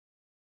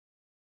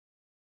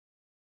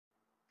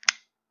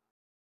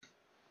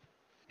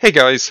Hey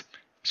guys,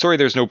 sorry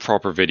there's no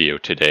proper video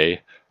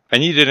today. I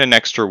needed an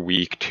extra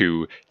week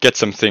to get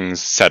some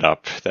things set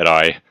up that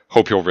I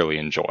hope you'll really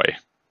enjoy.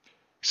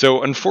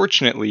 So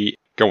unfortunately,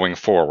 going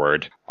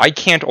forward, I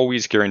can't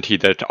always guarantee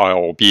that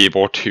I'll be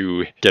able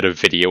to get a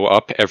video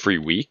up every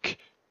week.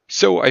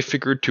 So I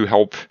figured to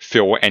help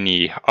fill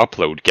any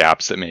upload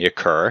gaps that may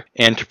occur,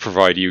 and to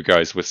provide you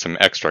guys with some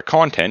extra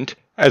content,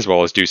 as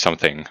well as do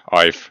something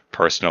I've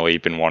personally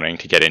been wanting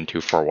to get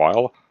into for a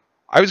while,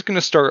 I was going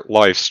to start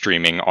live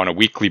streaming on a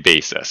weekly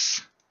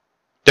basis.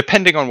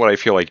 Depending on what I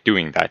feel like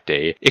doing that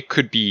day, it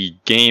could be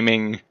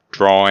gaming,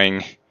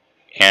 drawing,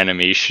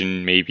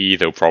 animation maybe,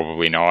 though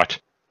probably not,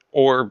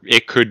 or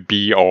it could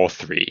be all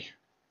three.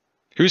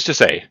 Who's to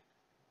say?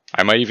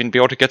 I might even be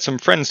able to get some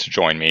friends to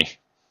join me.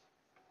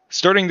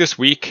 Starting this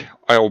week,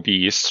 I'll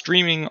be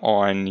streaming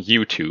on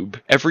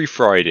YouTube every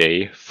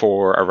Friday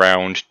for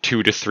around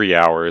 2 to 3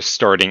 hours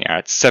starting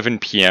at 7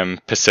 PM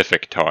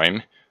Pacific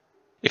time.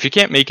 If you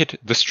can't make it,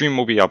 the stream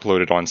will be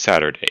uploaded on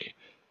Saturday.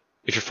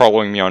 If you're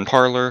following me on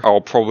Parler,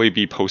 I'll probably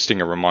be posting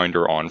a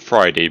reminder on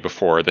Friday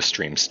before the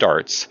stream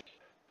starts.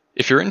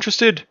 If you're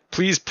interested,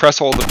 please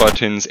press all the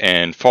buttons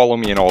and follow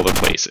me in all the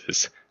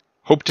places.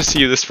 Hope to see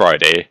you this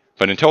Friday,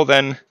 but until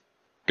then,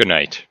 good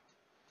night.